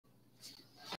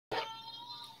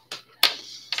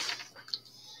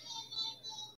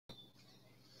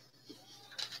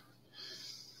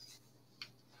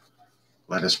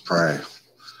Let us pray.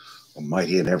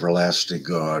 Almighty and everlasting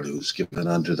God, who's given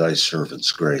unto thy servants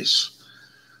grace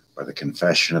by the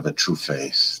confession of a true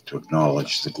faith to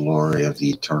acknowledge the glory of the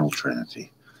eternal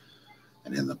Trinity,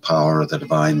 and in the power of the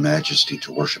divine majesty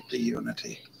to worship the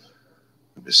unity.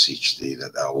 We beseech thee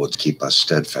that thou wouldst keep us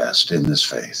steadfast in this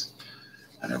faith,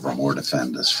 and evermore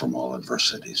defend us from all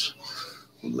adversities,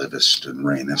 who livest and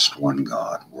reignest one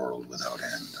God, world without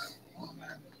end.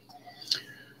 Amen.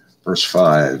 Verse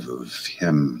 5 of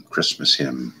hymn, Christmas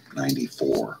hymn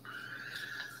 94.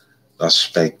 Thus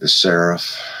spake the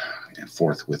seraph, and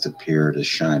forthwith appeared a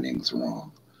shining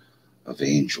throng of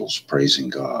angels praising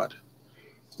God,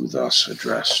 who thus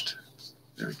addressed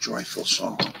their joyful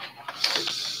song.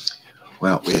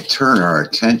 Well, we turn our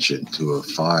attention to a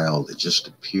file that just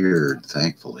appeared,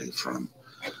 thankfully, from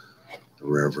the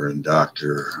Reverend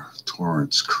Dr.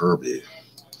 Torrance Kirby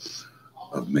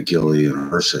of McGill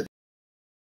University.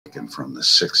 And from the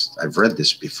 6th, I've read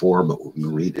this before, but we're going to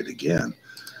read it again.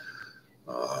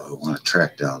 I want to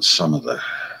track down some of the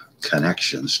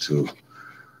connections to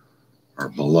our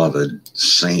beloved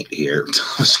saint here,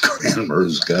 Thomas Cranmer,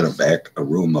 who's got a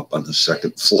room up on the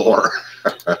 2nd floor.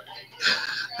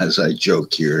 As I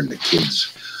joke here, and the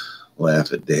kids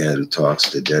laugh at Dad who talks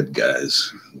to dead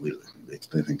guys. They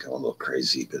think I'm a little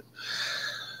crazy, but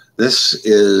this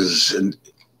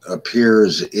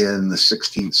appears in the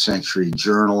 16th Century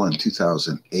Journal in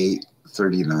 2008,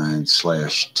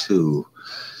 39/2.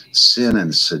 Synne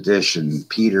and Sedition,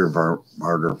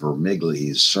 Martyr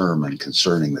Vermigli's sermon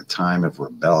concerning the time of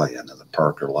rebellion in the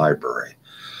Parker Library.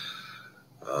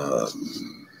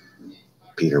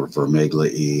 Peter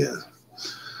Vermigli,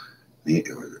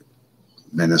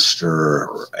 minister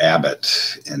or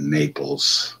abbot in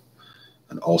Naples,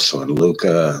 and also in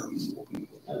Lucca,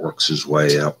 works his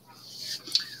way up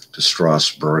to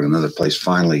Strasbourg, another place,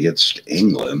 finally gets to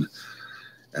England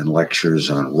and lectures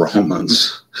on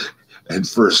Romans and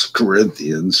 1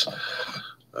 Corinthians.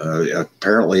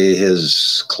 Apparently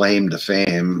his claim to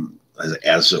fame,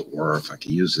 as it were, if I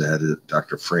can use that,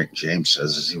 Dr. Frank James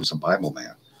says, is he was a Bible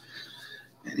man.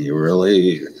 And he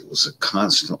really was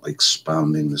constantly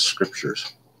expounding the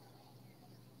scriptures.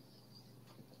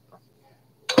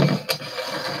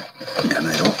 And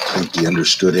I don't think he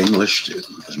understood English. It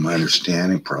was my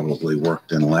understanding, probably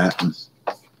worked in Latin.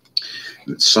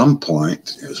 And at some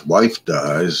point, his wife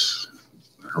dies.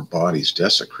 Her body's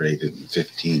desecrated in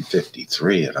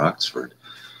 1553 at Oxford.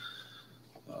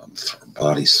 Her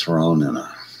body's thrown in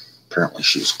apparently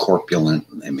she was corpulent,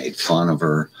 and they made fun of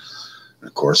her. And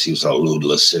of course, he was a lewd,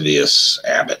 lascivious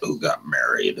abbot who got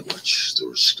married, which there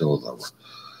was still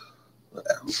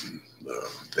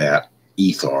that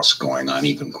ethos going on.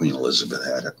 Even Queen Elizabeth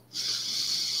had it.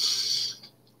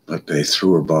 But they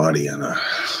threw her body in a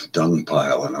dung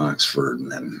pile in Oxford,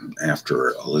 and then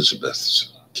after Elizabeth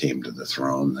came to the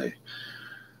throne, they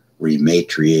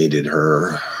rematriated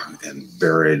her and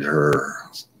buried her,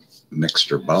 mixed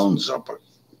her bones up,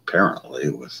 apparently,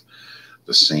 with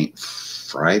the Saint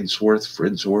Fridsworth.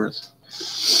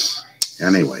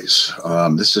 Anyways,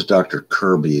 this is Dr.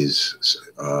 Kirby's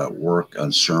work on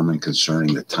sermon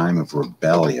concerning the time of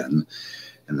rebellion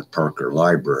in the Parker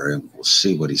Library. And we'll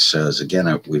see what he says. Again,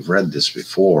 we've read this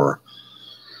before,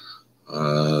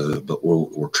 but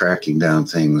we're tracking down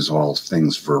all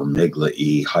things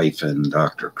Vermigli -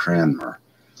 Dr. Cranmer.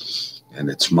 And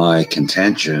it's my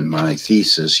contention, my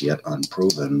thesis, yet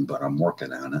unproven, but I'm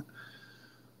working on it,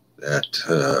 that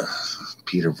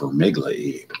Peter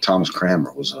Vermigli, Thomas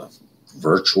Cranmer, was a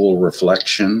virtual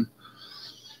reflection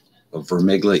of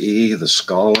Vermigli, the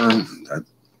scholar. That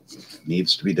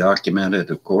needs to be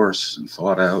documented, of course, and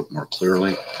thought out more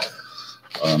clearly.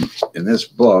 In this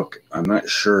book, I'm not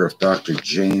sure if Dr.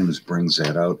 James brings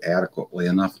that out adequately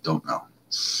enough. Don't know.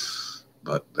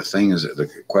 But the thing is, the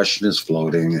question is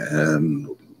floating, and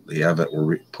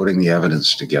we're putting the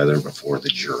evidence together before the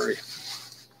jury.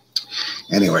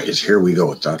 Anyways, here we go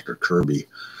with Dr. Kirby.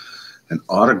 An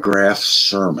autographed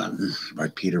sermon by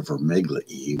Peter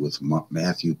Vermigli with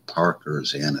Matthew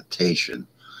Parker's annotation.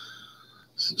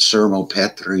 Sermo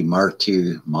Petri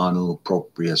Martyr Manu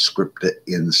Propria Scripta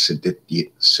in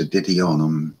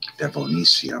Seditionum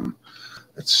Devonicium.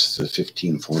 That's the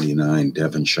 1549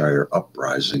 Devonshire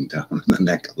uprising down in the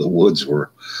neck of the woods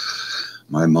where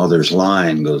my mother's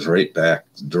line goes right back,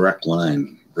 direct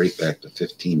line, right back to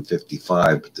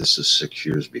 1555, but this is 6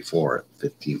 years before it,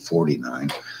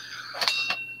 1549.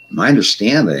 My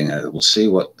understanding, we'll see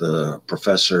what the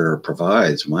professor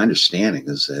provides. My understanding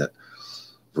is that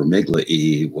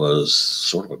Vermigli was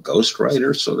sort of a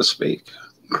ghostwriter, so to speak.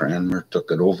 Cranmer took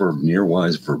it over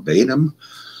nearwise verbatim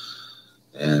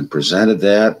and presented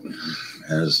that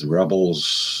as the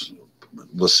rebels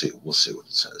we'll see what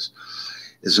it says,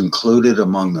 is included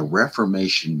among the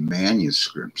Reformation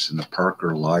manuscripts in the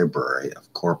Parker Library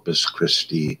of Corpus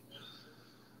Christi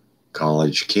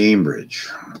College, Cambridge.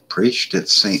 Preached at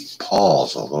St.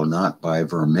 Paul's, although not by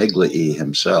Vermigli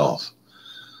himself.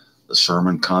 The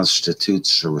sermon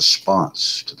constitutes a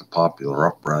response to the popular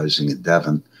uprising in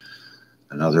Devon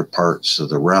and other parts of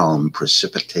the realm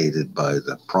precipitated by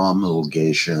the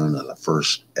promulgation of the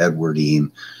First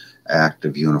Edwardine Act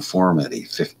of Uniformity,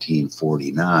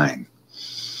 1549,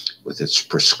 with its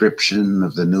prescription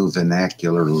of the new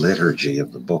vernacular liturgy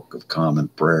of the Book of Common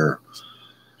Prayer.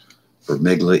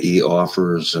 Vermigli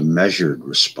offers a measured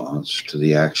response to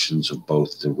the actions of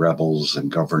both the rebels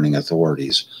and governing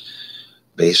authorities,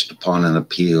 based upon an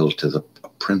appeal to the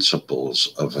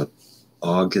principles of an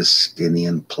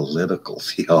Augustinian political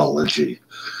theology.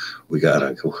 We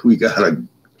gotta,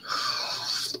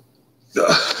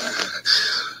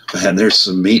 and there's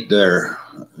some meat there.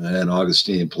 And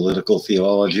Augustinian political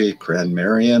theology,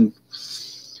 Cranmerian,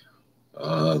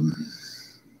 and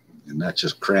not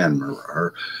just Cranmer,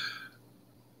 are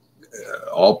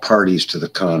all parties to the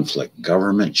conflict.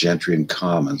 Government, gentry, and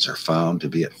commons are found to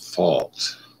be at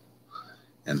fault.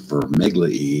 And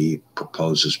Vermigli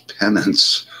proposes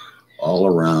penance all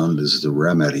around as the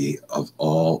remedy of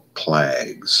all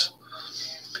plagues.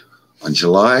 On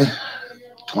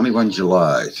 21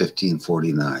 July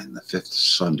 1549, the fifth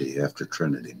Sunday after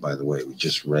Trinity. By the way, we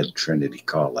just read Trinity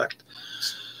Collect.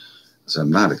 So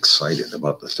I'm not excited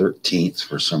about the 13th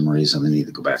for some reason. I need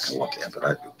to go back and look at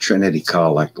it. Trinity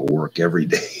Collect will work every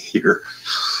day here.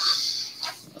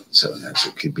 So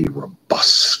it could be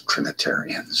robust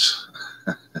Trinitarians.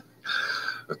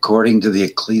 According to the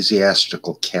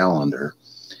ecclesiastical calendar,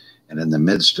 and in the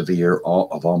midst of a year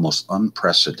of almost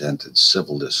unprecedented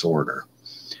civil disorder,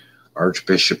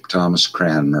 Archbishop Thomas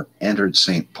Cranmer entered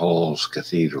St. Paul's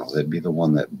Cathedral. That'd be the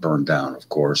one that burned down, of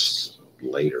course,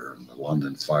 later in the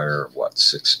London fire of,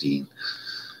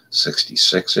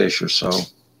 1666-ish or so,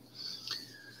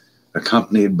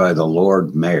 accompanied by the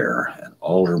Lord Mayor and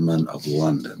Alderman of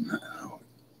London.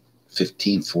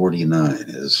 1549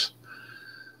 is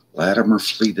Latimer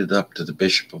fleeted up to the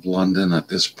Bishop of London at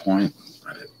this point.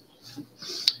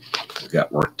 We've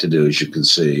got work to do, as you can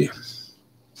see.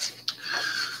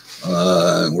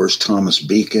 Where's Thomas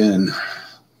Beacon?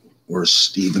 Where's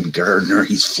Stephen Gardner?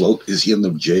 Is he in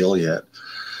the jail yet?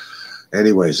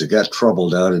 Anyways, it got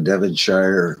troubled out in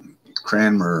Devonshire.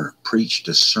 Cranmer preached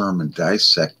a sermon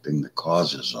dissecting the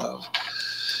causes of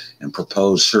and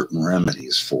proposed certain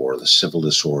remedies for the civil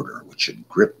disorder which had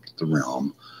gripped the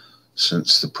realm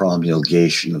since the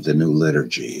promulgation of the new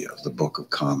liturgy of the Book of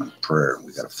Common Prayer.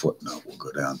 We got a footnote we'll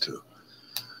go down to.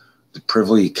 The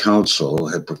Privy Council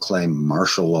had proclaimed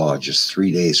martial law just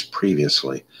 3 days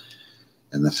previously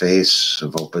in the face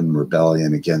of open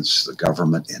rebellion against the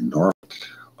government in Norfolk,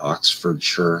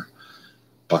 Oxfordshire,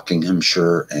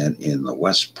 Buckinghamshire, and in the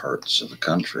west parts of the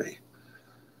country.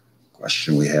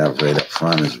 Question we have right up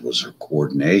front is, was there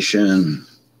coordination?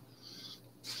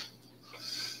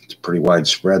 It's pretty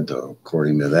widespread, though,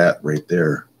 according to that right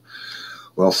there.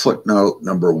 Well, footnote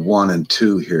number 1 and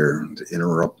 2 here to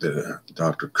interrupt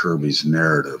Dr. Kirby's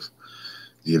narrative.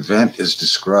 The event is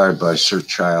described by Sir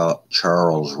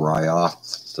Charles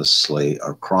Wriothesley,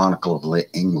 a Chronicle of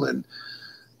England,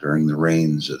 during the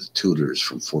reigns of the Tudors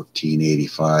from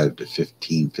 1485 to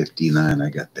 1559. I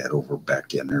got that over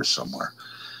back in there somewhere.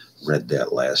 Read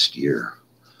that last year.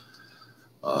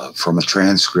 From a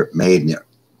transcript made in the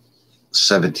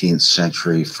 17th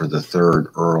century for the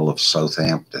 3rd Earl of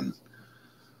Southampton.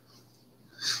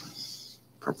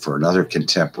 For another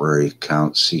contemporary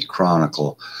account, see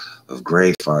Chronicle of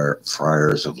Grey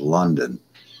Friars of London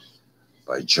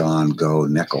by John Gough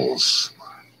Nichols.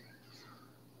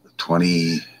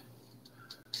 25th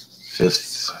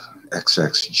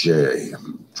XXJ,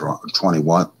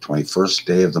 21st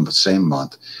day of the same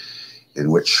month, in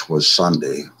which was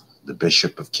Sunday, the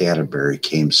Bishop of Canterbury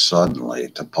came suddenly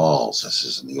to Paul's. This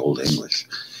is in the Old English.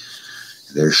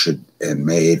 There showed and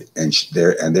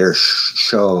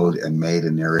made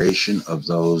a narration of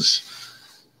those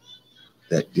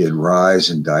that did rise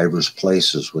in divers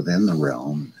places within the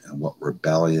realm, and what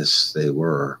rebellious they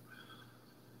were,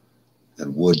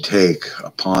 and would take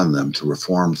upon them to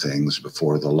reform things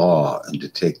before the law and to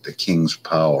take the king's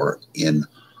power in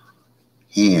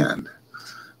hand.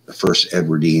 The first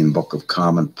Edwardine Book of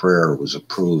Common Prayer was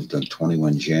approved on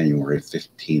 21 January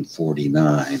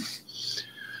 1549.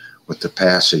 With the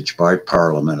passage by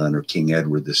Parliament under King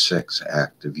Edward VI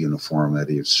Act of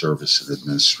Uniformity of Service and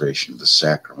Administration of the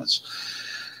Sacraments.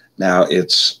 Now,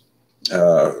 it's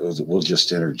we'll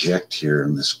just interject here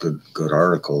in this good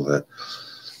article that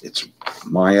It's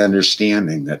my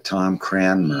understanding that Tom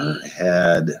Cranmer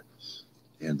had,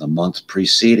 in the month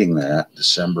preceding that,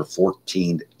 December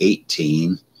 14,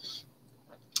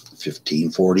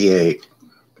 1548,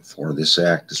 before this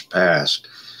act is passed,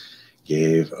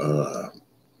 gave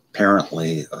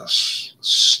apparently a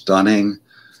stunning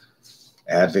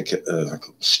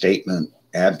statement,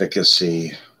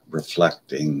 advocacy,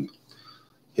 reflecting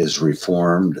his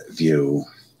reformed view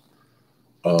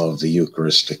of the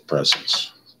Eucharistic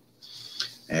presence.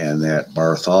 And that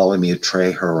Bartholomew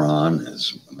Treheron,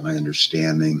 is my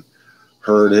understanding,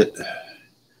 heard it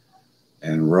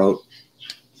and wrote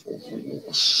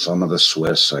some of the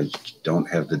Swiss, I don't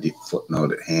have the deep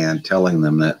footnote at hand, telling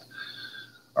them that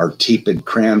our tepid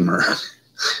Cranmer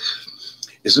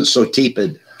isn't so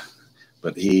tepid,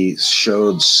 but he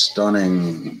showed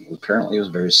stunning, apparently it was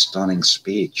a very stunning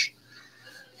speech.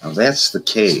 Now that's the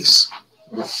case.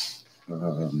 I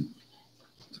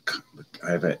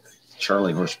have a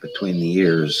Charlie horse between the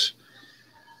ears,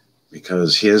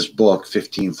 because his book,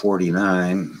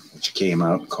 1549, which came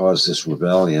out and caused this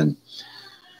rebellion,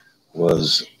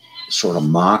 was sort of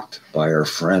mocked by our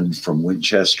friend from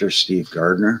Winchester, Steve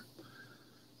Gardner,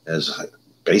 as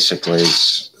basically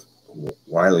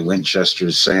Wiley Winchester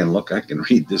is saying, look, I can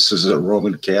read this as a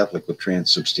Roman Catholic with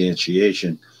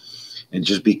transubstantiation and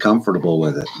just be comfortable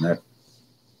with it. And that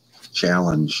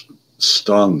challenge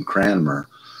stung Cranmer.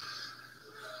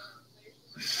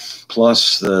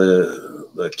 Plus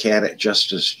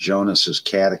Justice Jonas's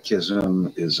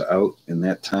catechism is out in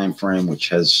that time frame, which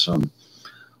has some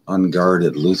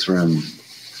unguarded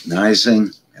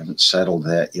Lutheranizing. Haven't settled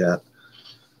that yet.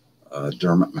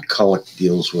 Dermot McCulloch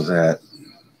deals with that.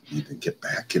 Need to get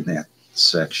back in that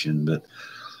section. But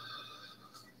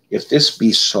if this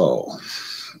be so,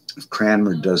 if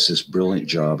Cranmer does this brilliant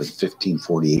job in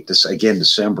 1548, this again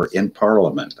December in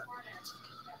Parliament,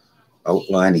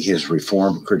 outlining his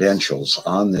reform credentials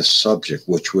on this subject,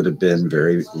 which would have been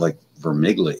very like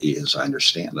Vermigli, as I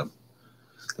understand them,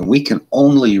 and we can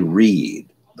only read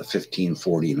the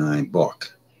 1549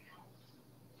 book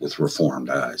with reformed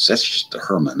eyes. That's just a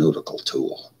hermeneutical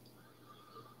tool,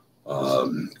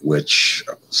 which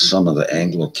some of the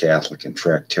Anglo-Catholic and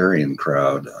Tractarian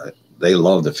crowd, they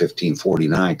love the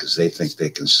 1549 because they think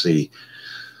they can see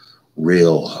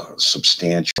real,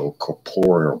 substantial,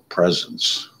 corporeal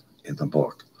presence in the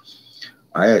book.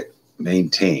 I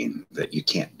maintain that you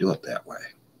can't do it that way,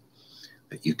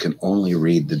 that you can only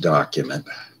read the document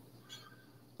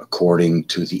according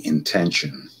to the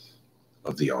intention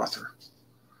of the author.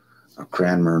 Now,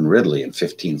 Cranmer and Ridley in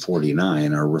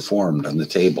 1549 are reformed on the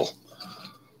table,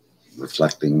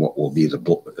 reflecting what will be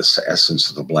the essence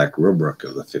of the Black Rubric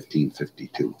of the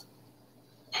 1552.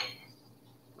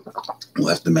 We'll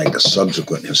have to make a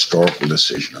subsequent historical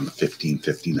decision on the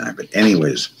 1559. But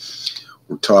anyways,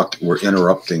 we're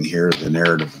interrupting here the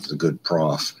narrative of the good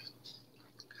prof.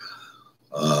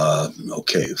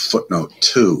 Okay, footnote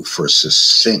 2 for a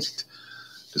succinct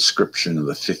description of the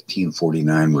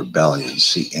 1549 rebellion.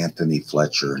 See Anthony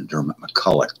Fletcher and Dermot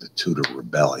McCulloch, the Tudor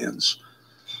rebellions,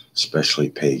 especially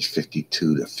page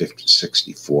 52 to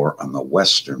 64 on the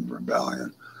Western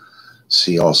Rebellion.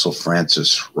 See also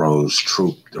Francis Rose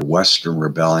Troop, the Western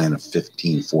Rebellion of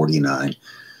 1549,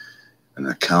 an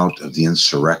account of the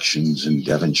insurrections in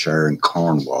Devonshire and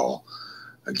Cornwall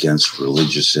against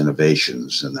religious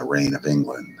innovations in the reign of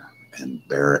England, and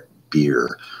Barrett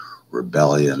Beer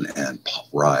Rebellion and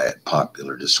Riot,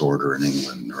 popular disorder in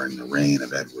England during the reign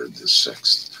of Edward VI.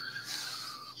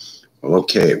 Well,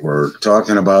 okay, we're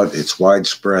talking about its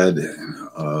widespread.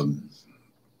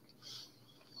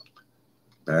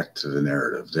 Back to the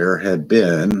narrative. There had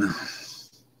been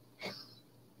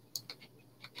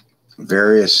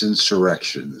various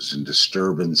insurrections and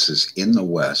disturbances in the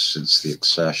West since the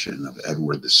accession of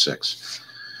Edward VI,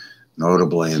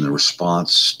 notably in the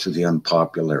response to the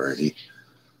unpopularity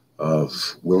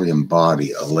of William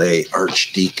Body, a lay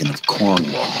archdeacon of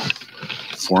Cornwall,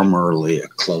 formerly a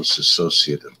close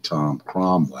associate of Tom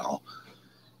Cromwell,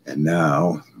 and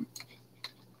now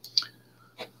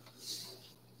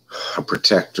a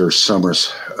Protector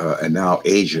and now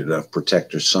agent of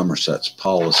Protector Somerset's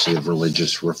policy of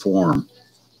religious reform.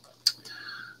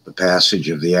 The passage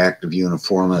of the Act of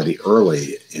Uniformity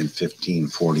early in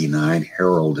 1549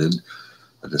 heralded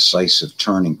a decisive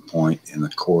turning point in the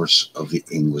course of the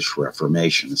English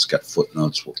Reformation. It's got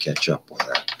footnotes, we'll catch up with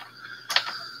that.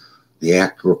 The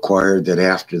act required that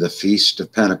after the Feast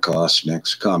of Pentecost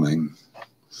next coming,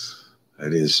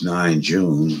 that is 9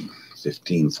 June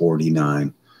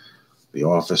 1549, the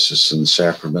offices and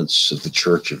sacraments of the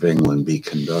Church of England be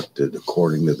conducted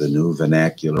according to the new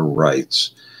vernacular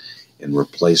rites in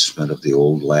replacement of the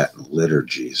old Latin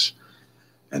liturgies,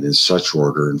 and in such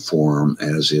order and form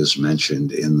as is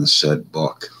mentioned in the said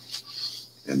book,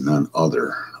 and none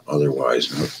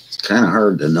otherwise. Now, it's kind of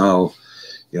hard to know.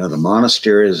 You know, the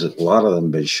monasteries, a lot of them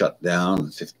have been shut down in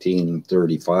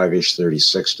 1535-ish,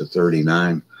 36 to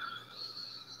 39.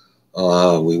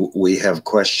 We have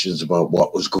questions about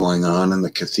what was going on in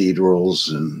the cathedrals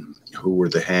and who were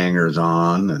the hangers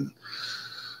on, and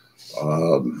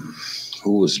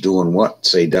who was doing what,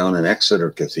 say down in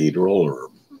Exeter Cathedral or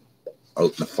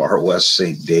out in the far west,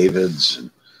 St. David's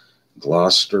and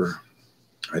Gloucester.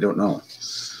 I don't know.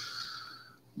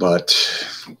 But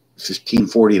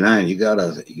 1549, you got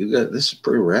this is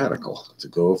pretty radical to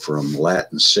go from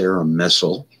Latin Serum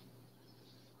Missal.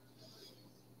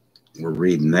 We're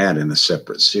reading that in a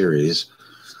separate series,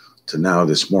 to now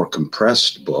this more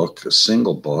compressed book, a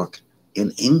single book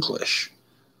in English,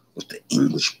 with the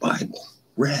English Bible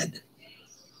read.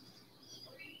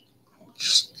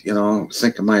 Just, you know,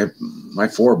 think of my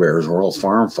forebears were all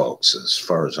farm folks, as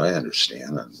far as I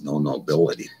understand, and no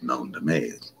nobility known to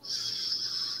me.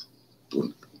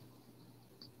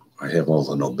 I have all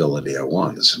the nobility I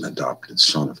want as an adopted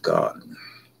son of God.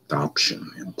 Adoption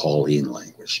in Pauline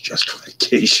language,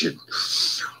 justification.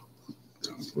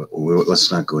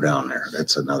 Let's not go down there.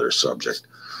 That's another subject.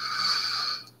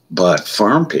 But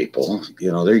farm people,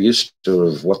 you know, they're used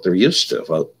to what they're used to.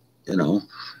 Well, you know,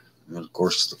 and of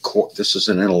course, this is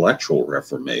an intellectual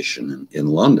reformation in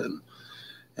London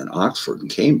and Oxford and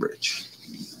Cambridge.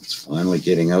 It's finally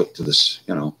getting out to this,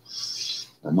 you know,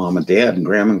 where mom and dad and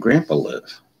grandma and grandpa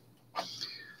live.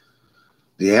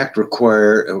 The act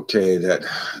required,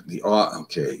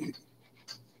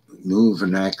 new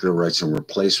vernacular rights in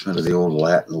replacement of the old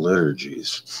Latin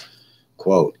liturgies,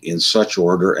 quote, in such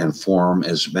order and form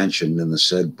as mentioned in the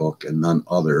said book, and none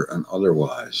other and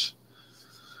otherwise.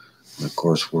 And of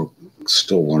course, we're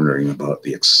still wondering about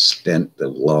the extent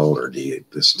of laity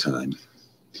at this time.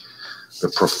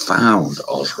 The profound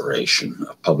alteration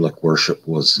of public worship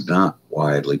was not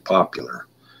widely popular,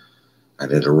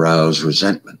 and it aroused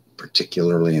resentment,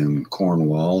 particularly in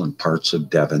Cornwall and parts of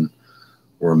Devon,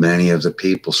 where many of the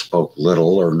people spoke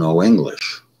little or no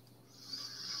English.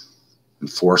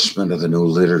 Enforcement of the new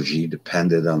liturgy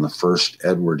depended on the First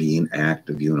Edwardine Act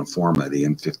of Uniformity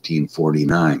in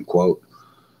 1549, quote,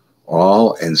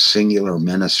 all and singular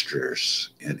ministers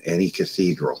in any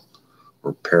cathedral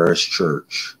or parish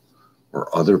church or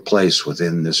other place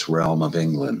within this realm of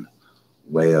England,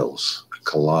 Wales,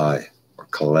 Calais,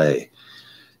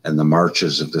 and the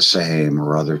marches of the same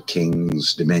or other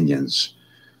king's dominions,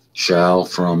 shall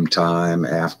from time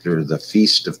after the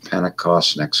feast of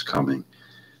Pentecost next coming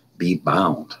be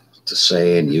bound to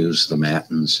say and use the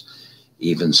matins,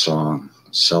 evensong,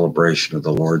 celebration of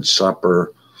the Lord's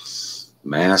Supper.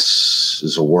 Mass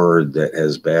is a word that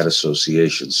has bad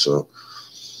associations, so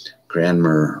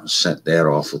Cranmer sent that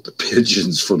off with the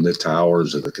pigeons from the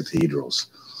towers of the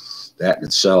cathedrals. That in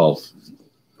itself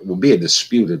will be a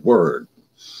disputed word,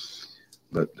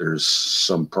 but there's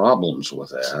some problems with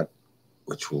that,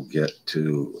 which we'll get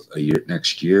to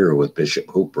next year with Bishop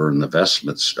Hooper and the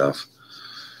vestment stuff.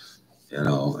 You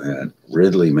know, and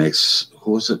Ridley makes,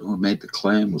 who was it who made the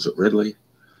claim? Was it Ridley?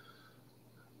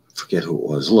 I forget who it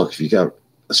was. Look, if you got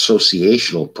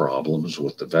associational problems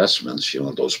with the vestments, you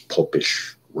know, those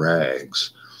popish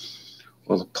rags,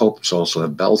 well, the popes also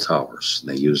have bell towers,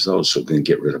 and they use those, so we're going to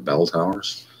get rid of bell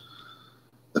towers.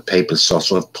 The papists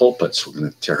also have pulpits. We're going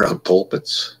to tear out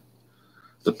pulpits.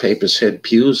 The papists had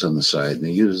pews on the side, and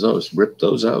they use those, rip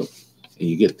those out. And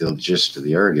you get the gist of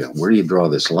the argument. Where do you draw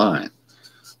this line?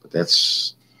 But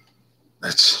that's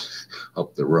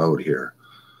up the road here.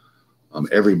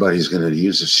 Everybody's going to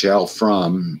use a shall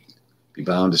from, be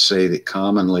bound to say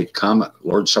that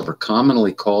Lord's Supper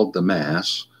commonly called the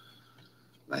Mass.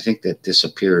 I think that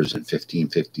disappears in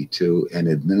 1552, and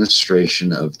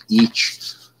administration of each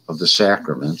of the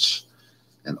sacraments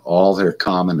and all their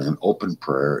common and open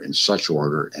prayer in such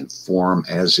order and form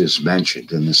as is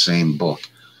mentioned in the same book,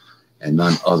 and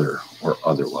none other or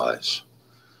otherwise.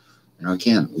 You know,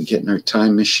 again, we get in our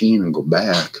time machine and go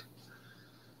back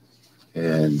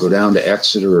and go down to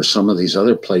Exeter or some of these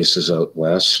other places out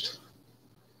west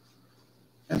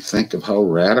and think of how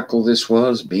radical this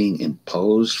was being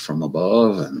imposed from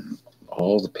above, and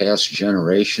all the past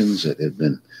generations that had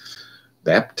been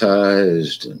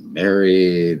baptized and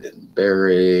married and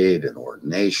buried and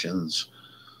ordinations.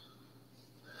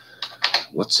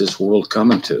 What's this world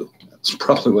coming to? That's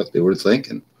probably what they were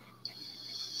thinking.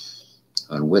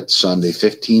 On Whit Sunday,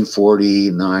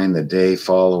 1549, the day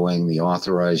following the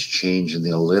authorized change in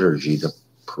the liturgy, the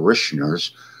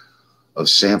parishioners of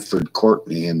Sanford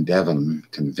Courtney in Devon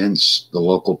convinced the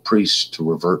local priests to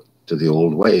revert to the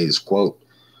old ways. Quote,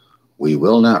 "We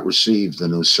will not receive the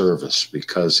new service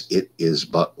because it is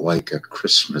but like a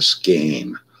Christmas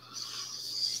game."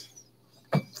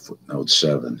 Footnote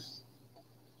 7.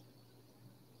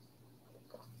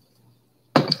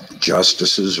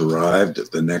 Justices arrived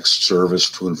at the next service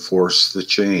to enforce the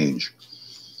change.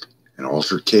 An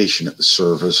altercation at the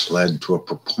service led to a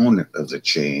proponent of the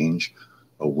change,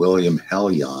 a William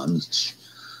Helyons,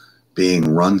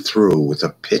 being run through with a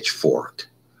pitchfork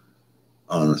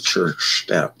on the church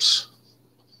steps,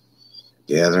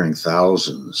 gathering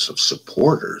thousands of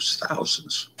supporters,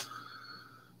 thousands.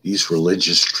 These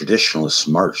religious traditionalists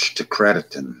marched to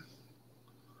Crediton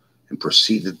and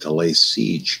proceeded to lay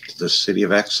siege to the city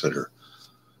of Exeter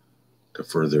to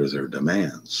further their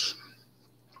demands.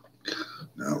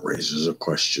 Now it raises a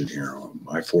question here.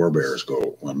 My forebears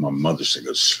go, when my mother said,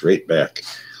 goes straight back.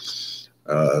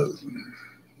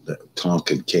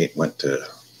 Tonkin went to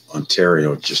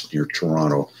Ontario, just near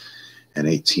Toronto, in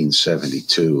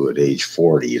 1872 at age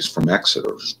 40. He's from Exeter.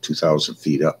 It was 2,000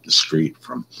 feet up the street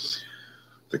from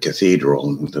the cathedral.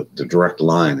 And the direct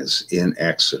line is in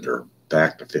Exeter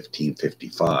back to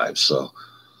 1555. So,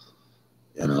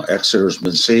 you know, Exeter's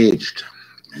been sieged.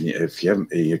 And if you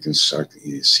haven't,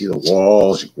 you see the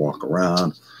walls, you can walk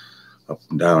around up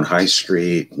and down High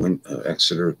Street,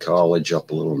 Exeter College,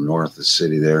 up a little north of the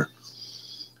city there.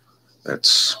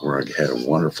 That's where I had a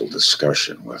wonderful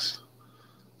discussion with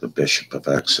the Bishop of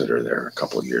Exeter there a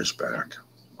couple of years back.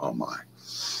 Oh my.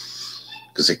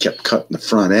 Because they kept cutting the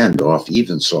front end off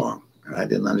Evensong. And I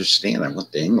didn't understand. I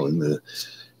went to England to,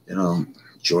 you know,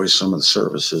 enjoy some of the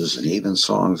services and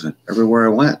Evensongs, and everywhere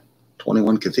I went,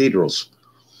 21 cathedrals.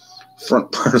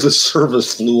 Front part of the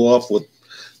service flew off with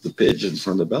the pigeon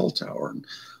from the bell tower. And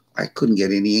I couldn't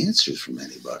get any answers from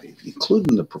anybody,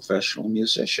 including the professional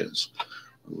musicians,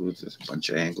 with a bunch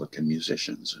of Anglican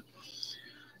musicians.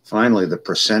 Finally, the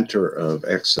precentor of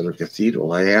Exeter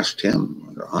Cathedral, I asked him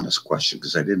an honest question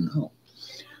because I didn't know.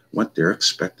 Went there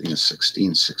expecting a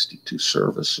 1662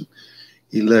 service, and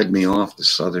he led me off the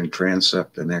southern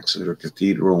transept in Exeter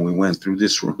Cathedral, and we went through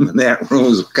this room and that room. It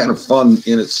was kind of fun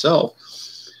in itself.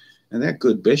 And that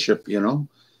good bishop, you know,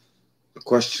 the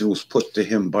question was put to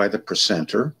him by the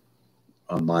precentor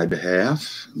on my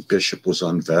behalf. The bishop was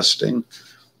unvesting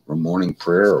or morning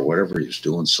prayer or whatever, he was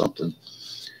doing something.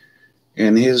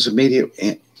 And his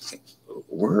immediate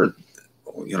word,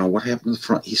 you know, what happened in the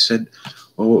front? He said,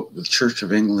 well, the Church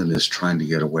of England is trying to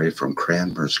get away from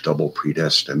Cranmer's double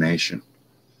predestination.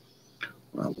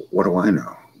 Well, what do I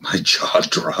know? My jaw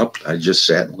dropped. I just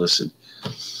sat and listened.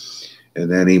 And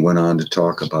then he went on to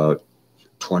talk about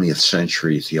 20th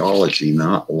century theology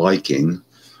not liking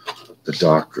the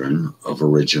doctrine of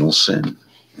original sin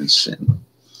and sin.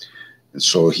 And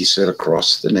so he said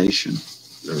across the nation,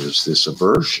 there was this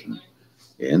aversion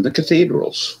in the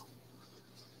cathedrals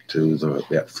to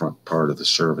that front part of the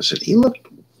service. And he looked,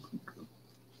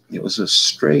 it was a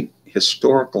straight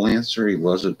historical answer. He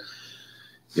wasn't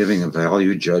giving a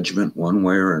value judgment one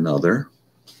way or another.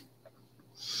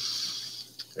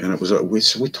 And it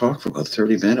was we talked for about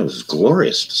 30 minutes. It was a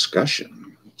glorious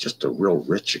discussion, just a real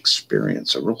rich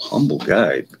experience, a real humble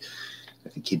guy. I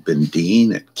think he'd been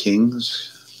dean at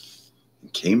King's in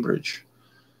Cambridge.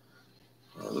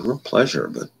 It was a real pleasure,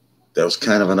 but that was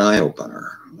kind of an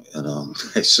eye-opener. And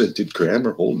I said, did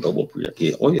Cranmer hold double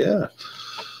predestination? Oh, yeah.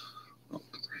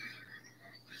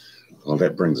 Well,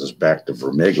 that brings us back to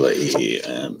Vermigli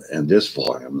and this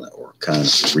volume that we're kind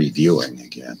of reviewing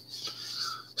again.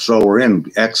 So we're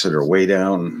in Exeter, way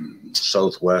down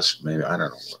southwest, maybe, I don't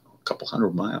know, a couple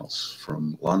hundred miles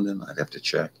from London. I'd have to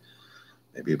check.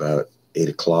 Maybe about 8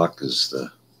 o'clock as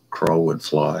the crow would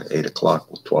fly, 8 o'clock,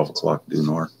 12 o'clock due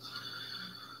north.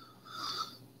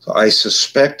 So I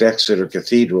suspect Exeter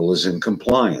Cathedral is in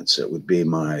compliance. It would be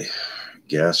my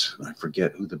guess. I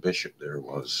forget who the bishop there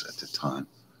was at the time.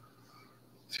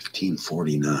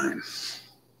 1549.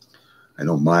 I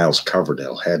know Miles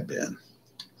Coverdale had been.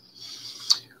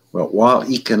 Well, while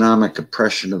economic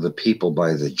oppression of the people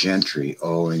by the gentry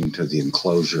owing to the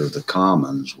enclosure of the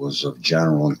commons was of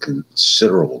general and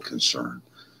considerable concern,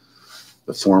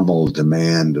 the formal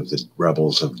demand of the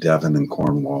rebels of Devon and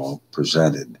Cornwall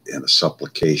presented in a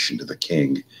supplication to the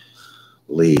king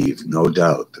leave no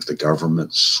doubt that the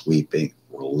government's sweeping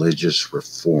religious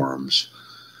reforms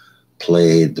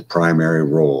played the primary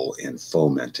role in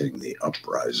fomenting the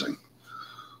uprising.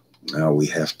 Now we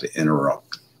have to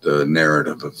interrupt the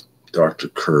narrative of Dr.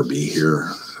 Kirby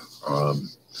here.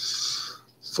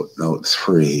 Footnote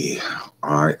 3,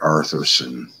 I.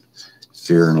 Arthurson,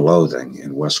 Fear and Loathing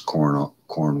in West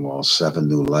Cornwall, 7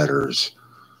 new letters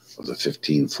of the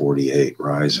 1548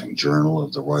 Rising, Journal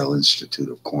of the Royal Institute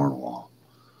of Cornwall.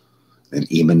 Then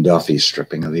Eamon Duffy's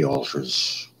Stripping of the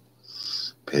Altars,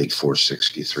 page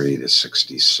 463 to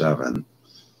 67.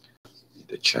 Need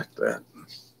to check that.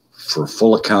 For a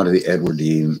full account of the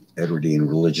Edwardine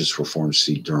religious reform,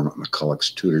 see Dermot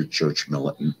McCulloch's Tudor Church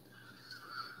Militant.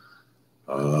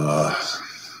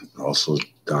 Also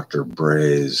Dr.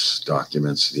 Bray's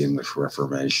Documents of the English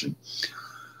Reformation.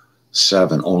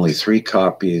 7. Only 3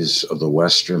 copies of the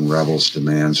Western Rebels'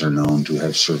 demands are known to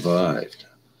have survived.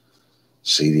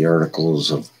 See the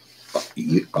articles of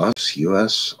us,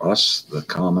 the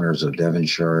commoners of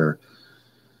Devonshire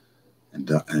and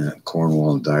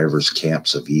Cornwall, and divers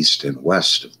camps of east and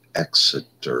west of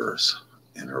Exeter's,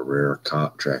 and a rare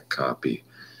track copy,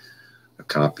 a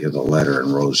copy of the letter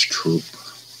in Rose Troop,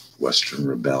 Western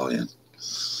Rebellion.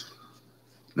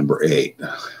 Number 8,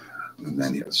 and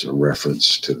then it's a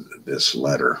reference to this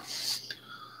letter.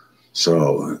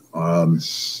 So,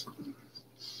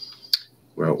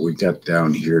 well, we got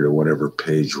down here to whatever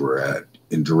page we're at.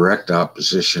 In direct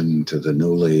opposition to the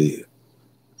newly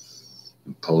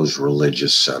imposed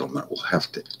religious settlement, we'll have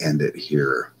to end it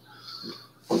here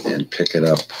and pick it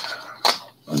up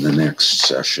on the next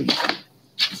session.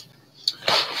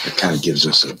 It kind of gives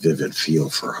us a vivid feel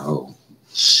for how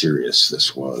serious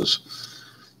this was.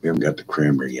 We haven't got the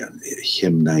Cranmer yet.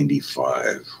 Hymn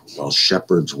 95. While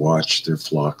shepherds watched their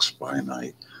flocks by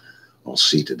night, all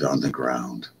seated on the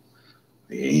ground,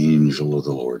 the angel of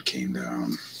the Lord came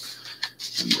down,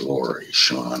 and glory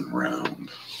shone round.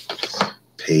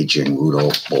 Paging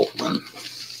Rudolph Boltman.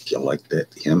 Do you like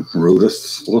that hymn,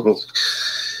 Rudolph?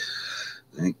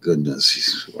 Thank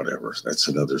goodness. Whatever. That's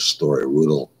another story.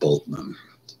 Rudolph Boltman.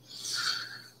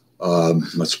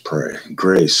 Let's pray.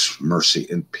 Grace, mercy,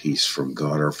 and peace from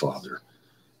God our Father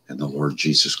and the Lord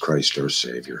Jesus Christ our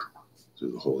Savior,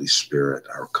 through the Holy Spirit,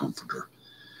 our Comforter,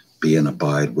 be and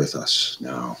abide with us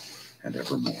now and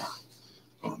evermore.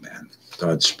 Amen.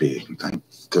 Godspeed. Thank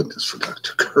goodness for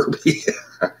Dr. Kirby.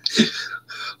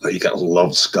 You got to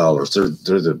love scholars.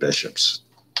 They're the bishops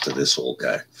to this old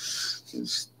guy.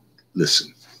 Just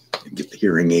listen and get the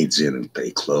hearing aids in and pay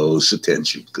close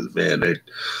attention, because, man,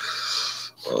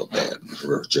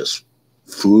 we're just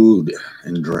food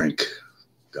and drink.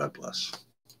 God bless.